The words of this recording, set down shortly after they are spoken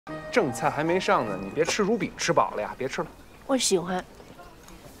正菜还没上呢，你别吃乳饼吃饱了呀，别吃了。我喜欢。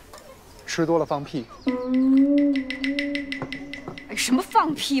吃多了放屁。哎，什么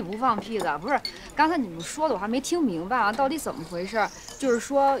放屁不放屁的？不是，刚才你们说的我还没听明白啊，到底怎么回事？就是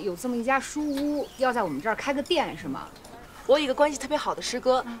说有这么一家书屋要在我们这儿开个店是吗？ 我有一个关系特别好的师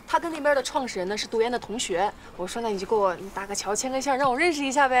哥，他跟那边的创始人呢是读研的同学。我说那你就给我搭个桥，牵个线，让我认识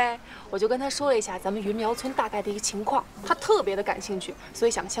一下呗。我就跟他说了一下咱们云苗村大概的一个情况，他特别的感兴趣，所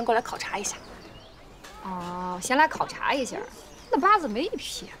以想先过来考察一下。哦，先来考察一下，那八字没一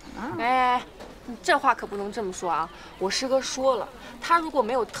撇呢。哎，这话可不能这么说啊！我师哥说了，他如果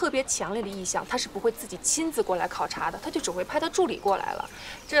没有特别强烈的意向，他是不会自己亲自过来考察的，他就只会派他助理过来了。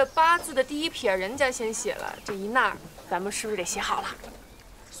这八字的第一撇人家先写了，这一捺。 咱们是不是得写好了？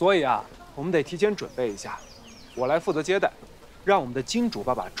所以啊，我们得提前准备一下。我来负责接待，让我们的金主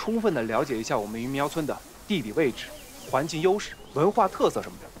爸爸充分的了解一下我们云苗村的地理位置、环境优势、文化特色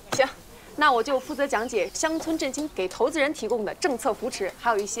什么的。行，那我就负责讲解乡村振兴给投资人提供的政策扶持，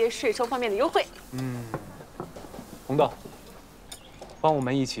还有一些税收方面的优惠。红豆，帮我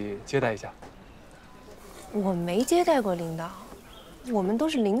们一起接待一下。我没接待过领导，我们都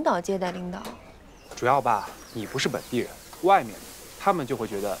是领导接待领导。 主要吧，你不是本地人，外面他们就会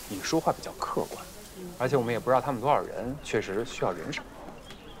觉得你说话比较客观，而且我们也不知道他们多少人，确实需要人手。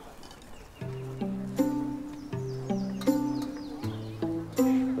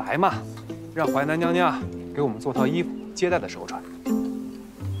来嘛，让淮南娘娘给我们做套衣服，接待的时候穿。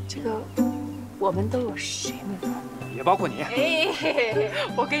这个我们都有谁呢？也包括你。哎，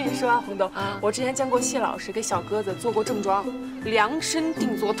我跟你说啊，红豆，我之前见过谢老师给小鸽子做过正装。 量身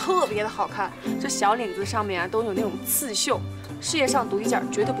定做，特别的好看。这小领子上面啊都有那种刺绣，事业上独一件，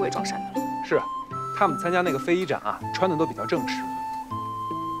绝对不会撞衫的。是，他们参加那个非遗展啊，穿的都比较正式。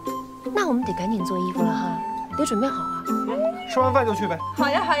那我们得赶紧做衣服了哈，得准备好啊。吃完饭就去呗。好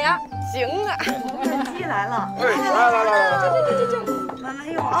呀，好呀，行啊。战机来了，来，慢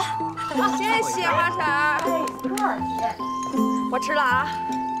慢用啊。谢谢花婶儿。多少钱？我吃了啊。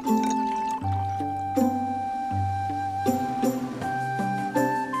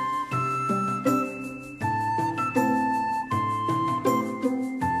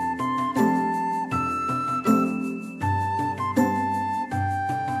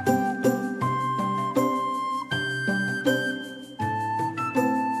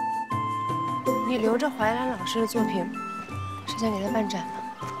 你留着淮南老师的作品，是想给他办展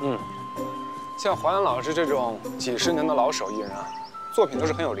吗？像淮南老师这种几十年的老手艺人啊，作品都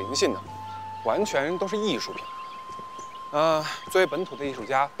是很有灵性的，完全都是艺术品。作为本土的艺术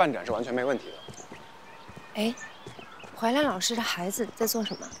家，办展是完全没问题的。哎，淮南老师的孩子在做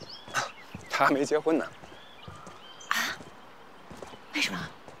什么？他还没结婚呢。啊？为什么？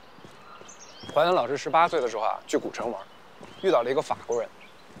淮南老师18岁的时候啊，去古城玩，遇到了一个法国人。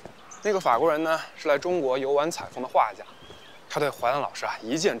 那个法国人呢，是来中国游玩采风的画家，他对淮南老师啊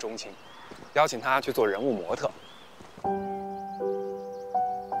一见钟情，邀请他去做人物模特。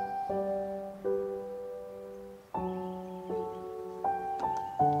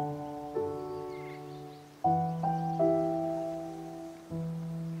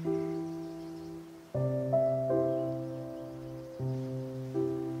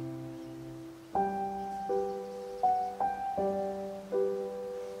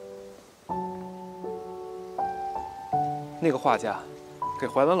那个画家给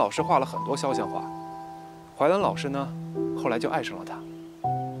淮南老师画了很多肖像画，淮南老师呢，后来就爱上了他。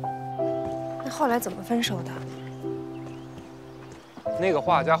那后来怎么分手的？那个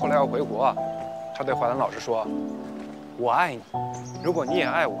画家后来要回国，他对淮南老师说：“我爱你，如果你也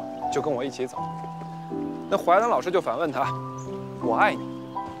爱我，就跟我一起走。”那淮南老师就反问他：“我爱你，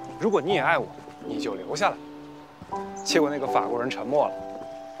如果你也爱我，你就留下来。”结果那个法国人沉默了。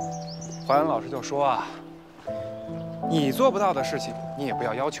淮南老师就说啊。 你做不到的事情，你也不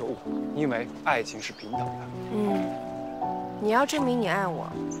要要求我，因为爱情是平等的。你要证明你爱我，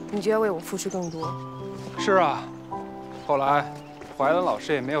你就要为我付出更多。是啊，后来淮南老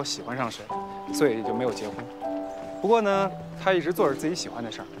师也没有喜欢上谁，所以也就没有结婚。不过呢，他一直做着自己喜欢的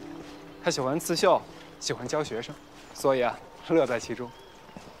事儿，他喜欢刺绣，喜欢教学生，所以啊，乐在其中。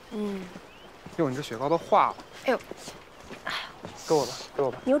用你这雪糕都化了。哎呦，给我吧，给我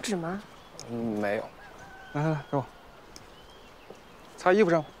吧。你有纸吗？没有。来，给我。 擦衣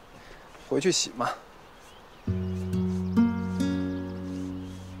服上，回去洗嘛。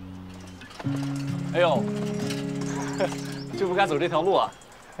哎呦，就不该走这条路啊！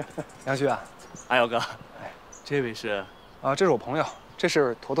杨旭啊，阿瑶哥，这位是？啊，这是我朋友，这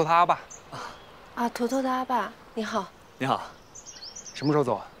是坨坨他阿爸。啊，坨坨的阿爸，你好。你好。什么时候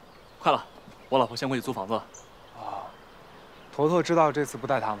走啊？快了，我老婆先过去租房子了。啊，头头知道这次不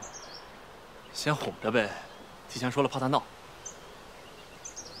带他吗？先哄着呗，提前说了怕他闹。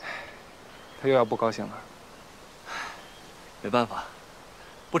他又要不高兴了。没办法，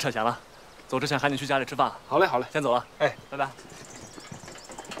不扯闲了，走之前喊你去家里吃饭。好嘞，好嘞，先走了。哎，拜拜。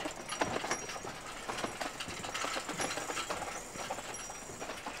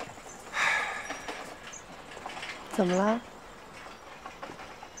怎么了？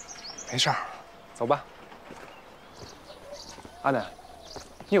没事儿，走吧。阿南，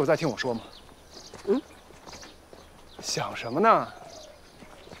你有在听我说吗？嗯。想什么呢？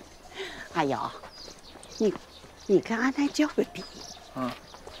阿瑶，你跟阿南交个底。嗯。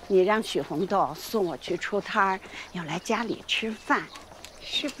你让许红豆送我去出摊儿，要来家里吃饭，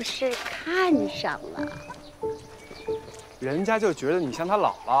是不是看上了？人家就觉得你像他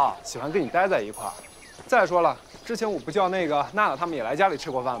姥姥，喜欢跟你待在一块儿。再说了，之前我不叫那个娜娜他们也来家里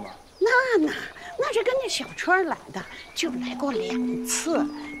吃过饭吗？那是跟那小春来的，就来过2次。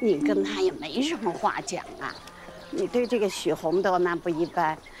你跟他也没什么话讲啊。你对这个许红豆那不一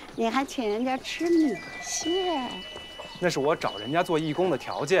般，你还请人家吃米线。那是我找人家做义工的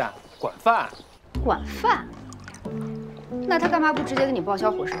条件，管饭。管饭？那他干嘛不直接给你报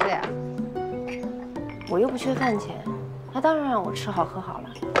销伙食费啊？我又不缺饭钱，他当然让我吃好喝好了。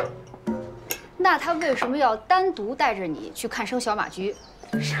那他为什么要单独带着你去看生小马驹？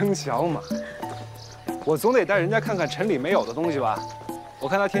生小马，我总得带人家看看城里没有的东西吧。我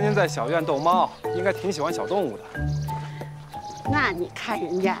看他天天在小院逗猫，应该挺喜欢小动物的。那你看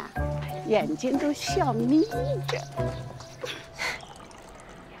人家，眼睛都笑眯着。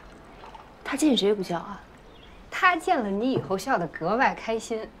他见谁不笑啊？他见了你以后笑得格外开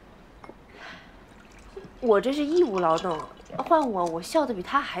心。我这是义务劳动，换我笑得比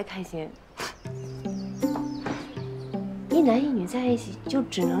他还开心。一男一女在一起就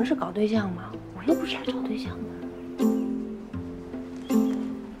只能是搞对象吗？我又不是来找对象的。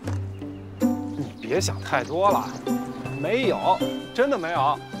你别想太多了，没有，真的没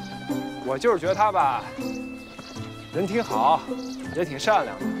有。我就是觉得他吧，人挺好，也挺善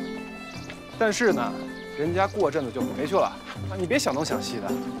良的。但是呢，人家过阵子就回去了，你别想东想西的。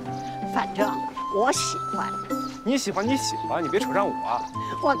反正我喜欢。你喜欢，你别扯上我。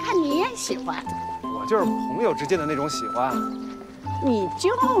我看你也喜欢。我就是朋友之间的那种喜欢。你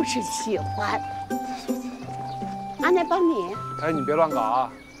就是喜欢。阿奶帮你。哎，你别乱搞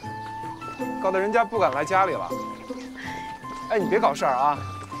啊，搞得人家不敢来家里了。哎，你别搞事儿啊！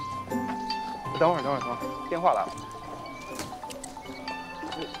等会儿，电话来了。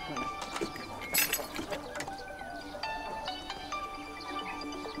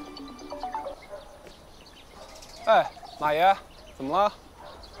哎，马爷，怎么了？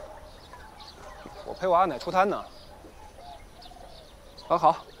我陪我阿奶出摊呢。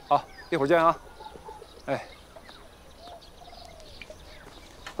好，一会儿见啊。哎，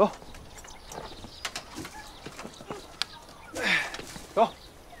走。走。